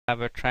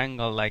have a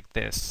triangle like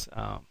this.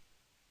 Let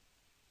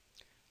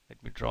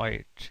me draw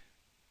it.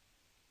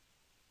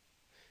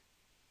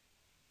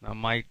 Now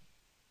my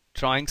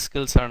drawing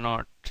skills are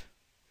not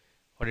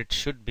what it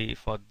should be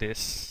for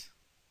this,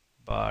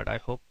 but I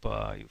hope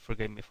you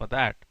forgive me for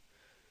that.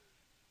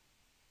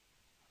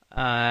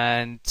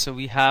 And so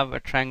we have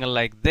a triangle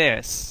like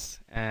this,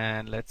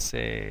 and let's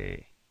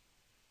say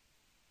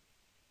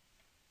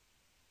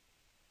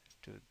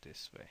do it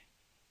this way.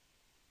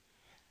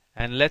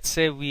 And let's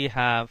say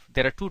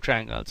there are two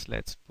triangles.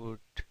 Let's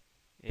put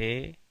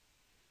A,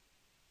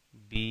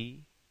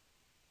 B,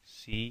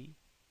 C,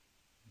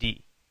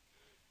 D.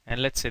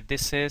 And let's say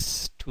this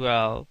is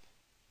 12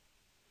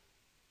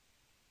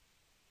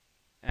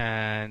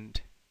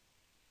 and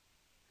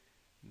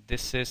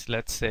this is,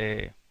 let's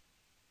say,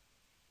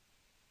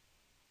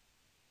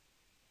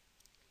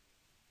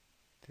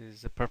 this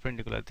is a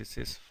perpendicular, this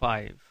is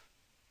 5.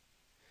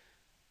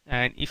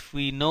 And if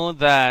we know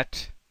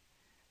that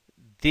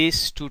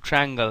these two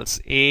triangles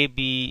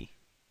ABC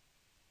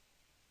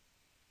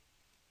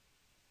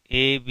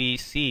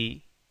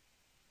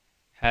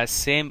has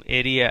same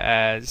area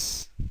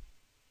as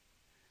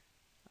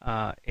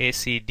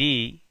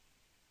ACD,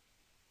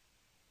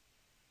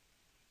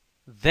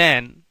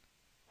 then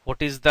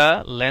what is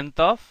the length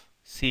of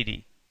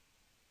CD?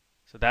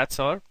 So that's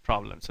our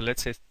problem. So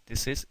let's say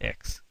this is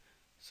X.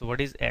 So what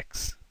is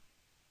X?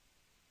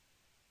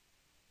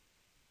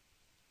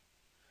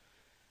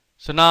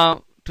 So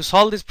now to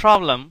solve this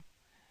problem,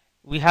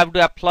 we have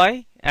to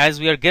apply, as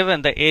we are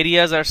given the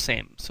areas are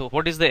same. So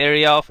what is the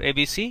area of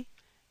ABC?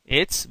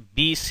 It's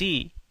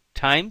BC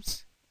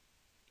times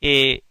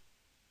A.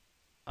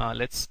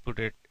 Let's put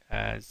it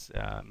as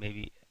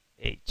maybe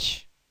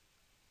H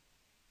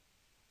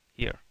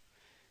here.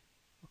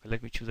 Okay,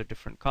 let me choose a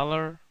different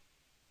color.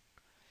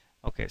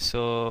 Okay,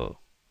 so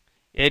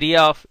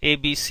area of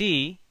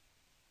ABC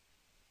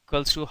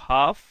equals to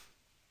half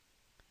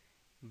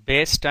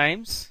base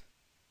times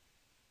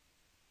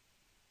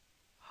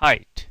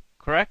height,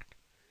 correct?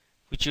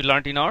 Which you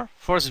learned in our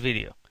first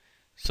video.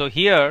 So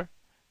here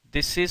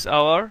this is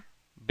our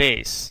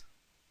base,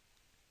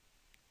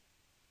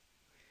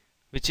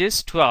 which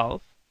is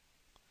 12,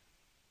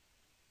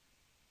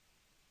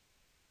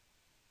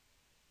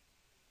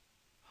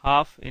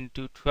 half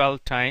into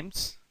 12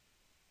 times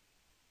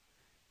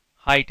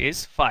height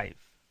is 5,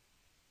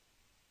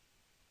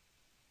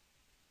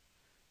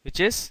 which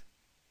is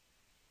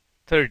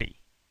 30.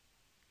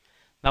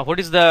 Now what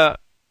is the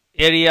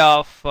area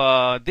of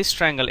this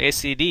triangle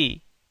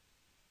ACD?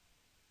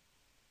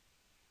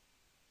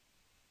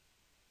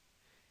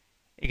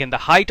 Again, the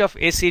height of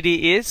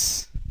ACD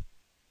is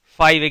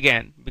 5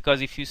 again,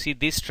 because if you see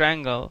this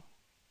triangle,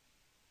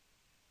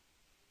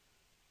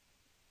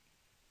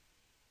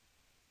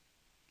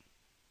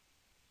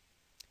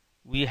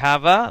 we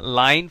have a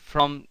line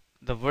from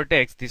the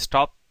vertex, this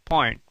top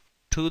point,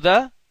 to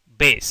the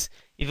base,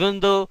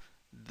 even though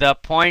the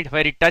point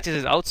where it touches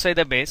is outside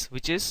the base,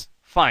 which is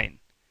fine.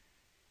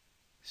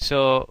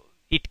 So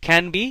it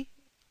can be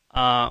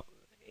a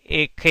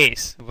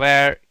case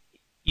where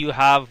you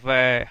have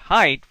a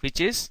height which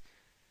is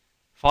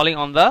falling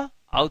on the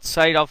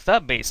outside of the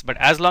base, but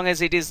as long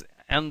as it is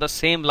on the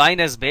same line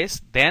as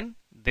base, then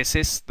this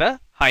is the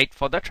height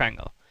for the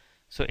triangle.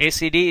 So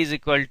ACD is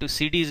equal to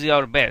CD is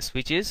our base,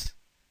 which is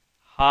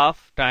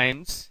half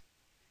times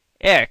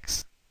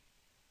X.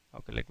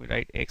 Okay, let me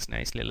write X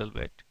nicely a little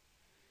bit,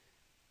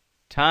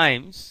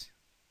 times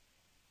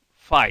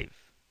 5.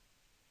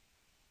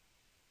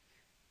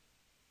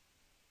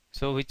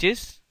 So which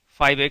is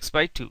 5x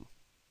by 2.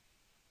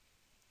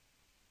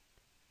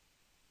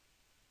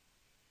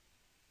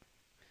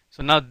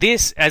 So now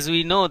this, as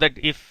we know that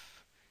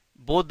if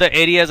both the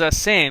areas are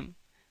same,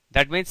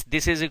 that means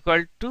this is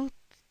equal to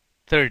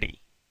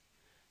 30.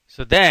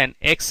 So then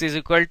X is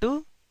equal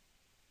to,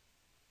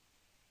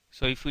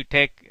 so if we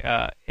take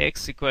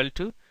X equal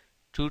to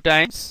 2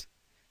 times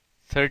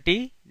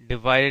 30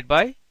 divided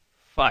by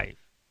 5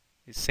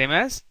 is same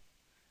as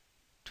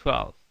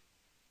 12.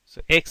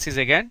 So X is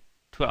again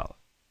 12.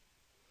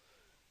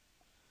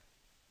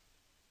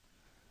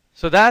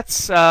 So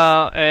that's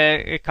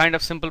a kind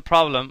of simple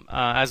problem,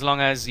 as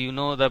long as you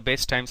know the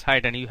base times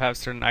height and you have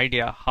certain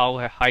idea how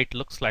a height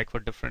looks like for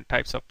different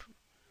types of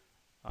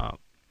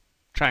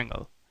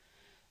triangle.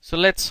 So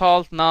let's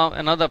solve now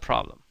another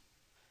problem.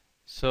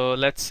 So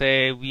let's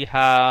say we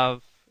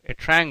have a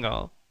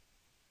triangle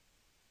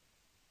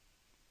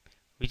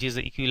which is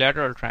an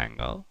equilateral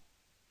triangle.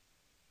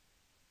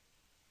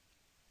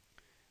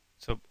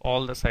 So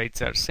all the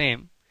sides are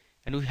same,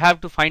 and we have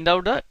to find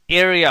out the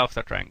area of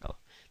the triangle.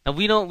 Now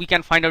we know we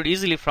can find out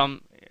easily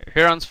from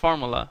Heron's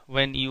formula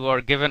when you are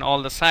given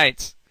all the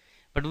sides,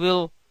 but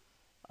we'll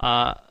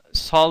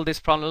solve this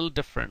problem a little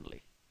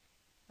differently.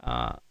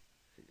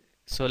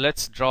 So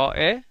let's draw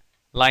a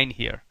line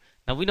here.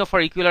 Now we know for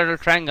equilateral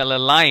triangle, a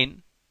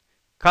line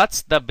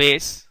cuts the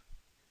base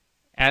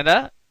at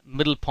a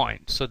middle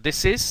point. So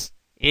this is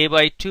A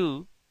by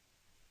 2,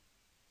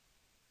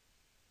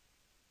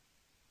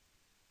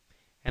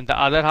 and the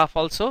other half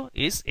also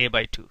is A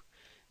by 2.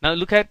 Now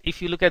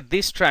if you look at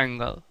this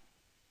triangle,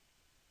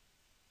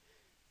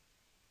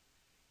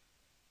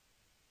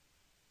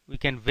 we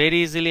can very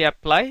easily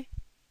apply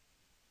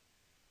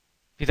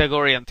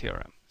Pythagorean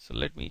theorem. So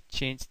let me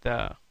change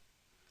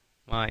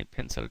my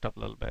pencil top a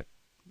little bit.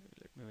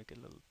 Let me make it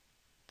a little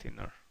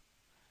thinner.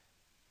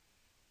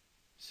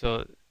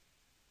 So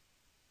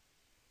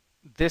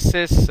this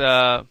is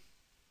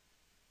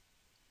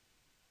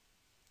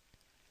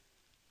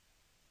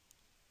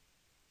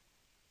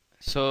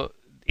so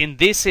in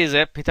this is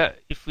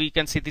if we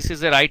can see, this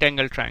is a right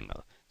angle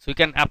triangle. So we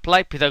can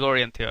apply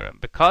Pythagorean theorem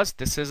because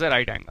this is a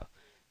right angle.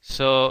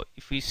 So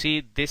if we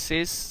see, this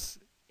is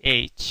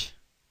h.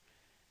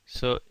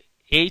 So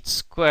h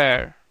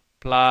square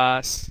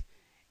plus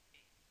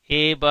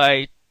a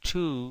by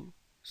 2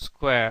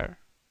 square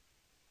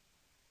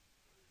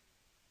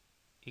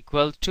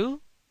equal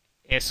to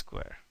a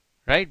square,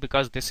 right?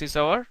 Because this is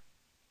our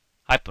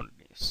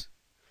hypotenuse.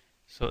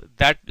 So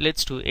that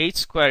leads to h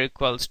square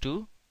equals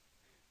to,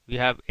 we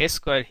have a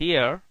square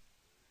here,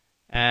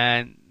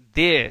 and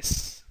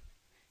this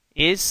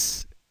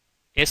is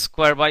a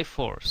square by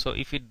 4. So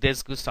if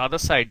this goes to the other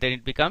side, then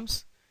it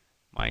becomes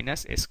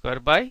minus a square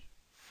by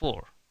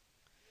 4.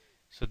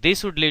 So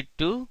this would lead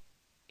to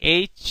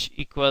h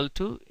equal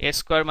to a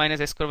square minus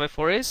a square by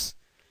 4 is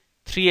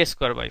 3a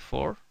square by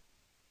 4.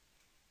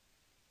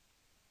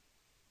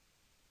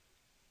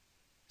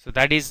 So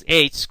that is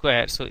h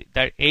square. So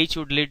that h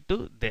would lead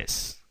to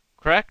this,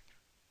 correct?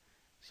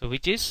 So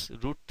which is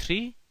root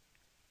 3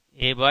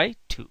 a by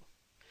 2.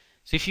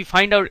 So if you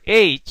find out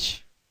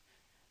h,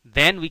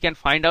 then we can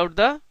find out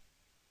the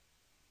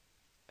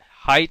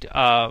height,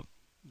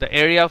 the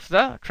area of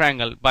the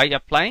triangle by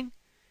applying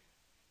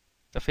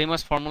the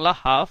famous formula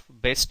half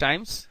base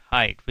times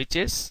height, which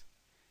is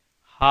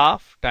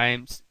half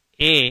times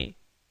a,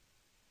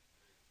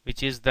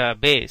 which is the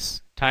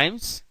base,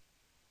 times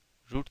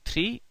root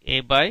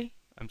 3a by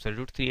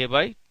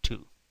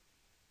 2,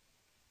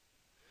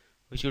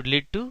 which would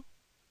lead to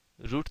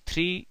root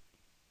 3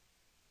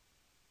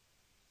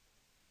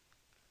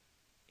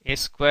 a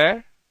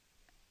square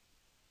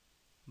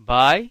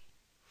by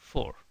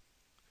 4.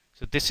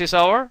 So this is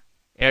our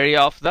area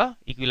of the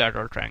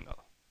equilateral triangle.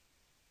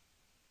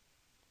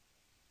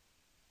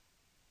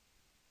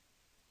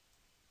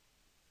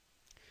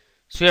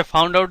 So we have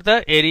found out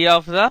the area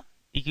of the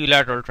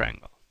equilateral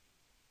triangle.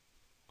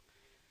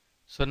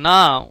 So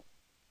now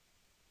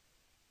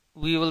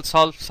we will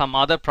solve some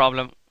other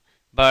problem,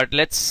 but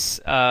let's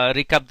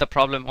recap the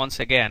problem once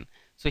again.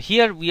 So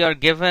here we are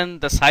given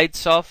the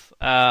sides of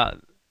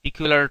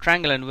equilateral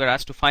triangle and we are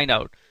asked to find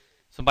out.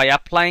 So by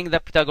applying the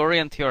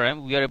Pythagorean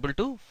theorem, we are able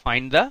to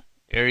find the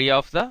area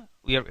of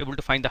we are able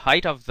to find the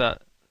height of the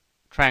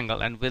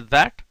triangle, and with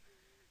that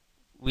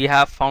we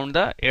have found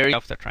the area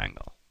of the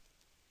triangle.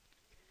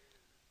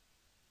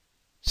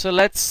 So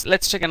let's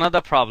take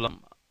another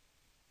problem.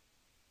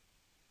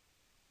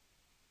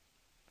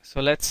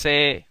 So let's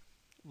say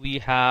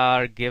we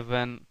are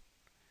given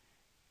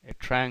a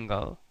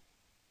triangle.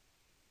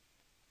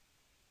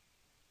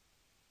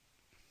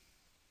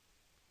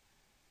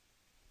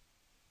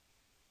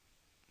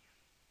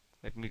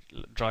 Let me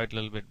draw it a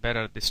little bit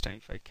better this time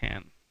if I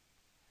can.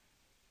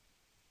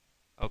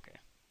 Okay,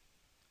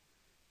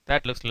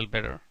 that looks a little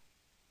better,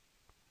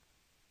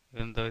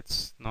 even though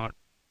it's not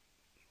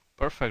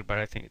perfect, but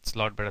I think it's a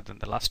lot better than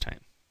the last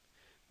time.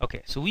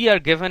 Okay, so we are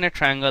given a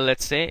triangle,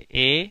 let's say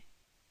A,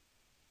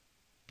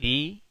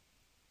 B,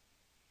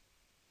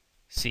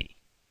 C.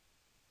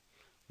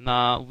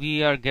 Now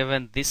we are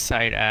given this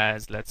side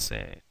as, let's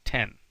say,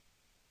 10,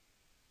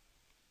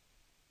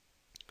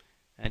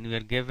 and we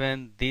are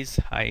given this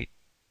height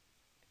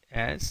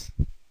as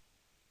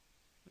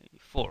maybe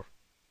 4.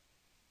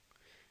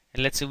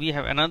 And let's say we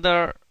have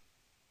another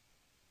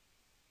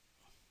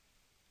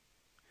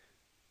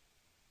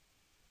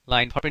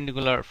line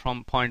perpendicular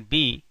from point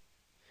B,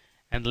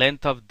 and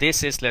length of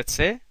this is, let's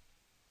say,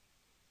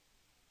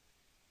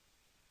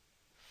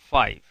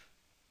 5,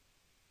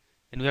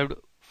 and we have to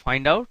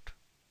find out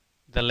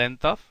the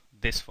length of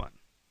this one.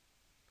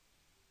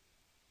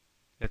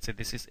 Let's say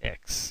this is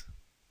x.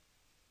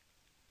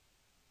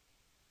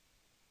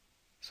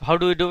 So how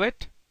do we do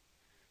it?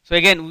 So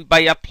again, by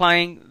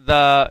applying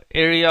the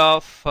area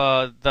of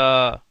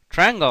the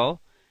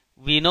triangle,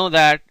 we know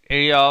that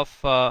area of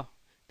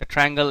the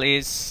triangle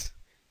is,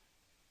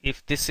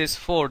 if this is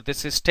 4,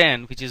 this is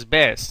 10, which is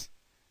base,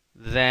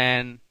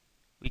 then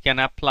we can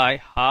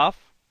apply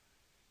half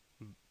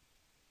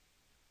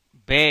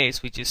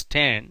base, which is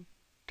 10,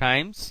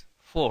 times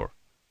 4,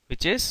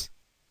 which is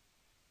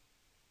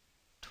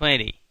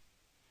 20.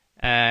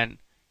 And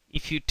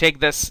if you take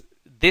this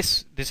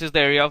is the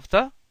area of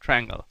the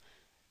triangle.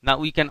 Now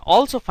we can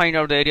also find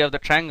out the area of the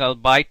triangle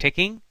by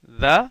taking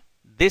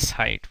this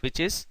height, which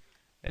is,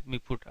 let me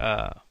put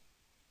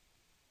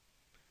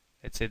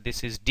let's say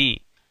this is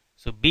D.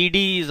 So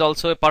BD is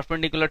also a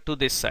perpendicular to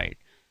this side.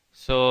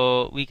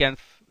 So we can,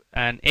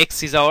 and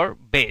x is our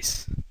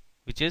base,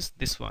 which is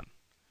this one.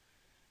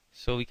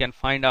 So we can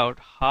find out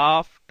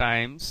half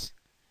times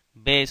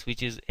base,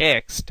 which is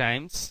x,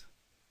 times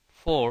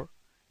 4,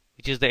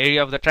 which is the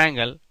area of the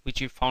triangle,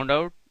 which we found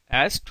out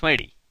as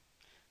 20.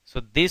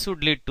 So this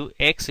would lead to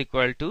x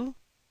equal to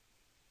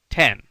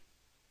 10,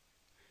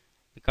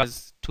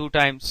 because 2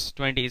 times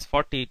 20 is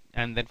 40,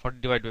 and then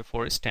 40 divided by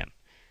 4 is 10.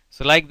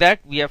 So like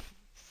that we have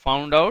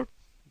found out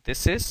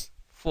this is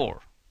 4.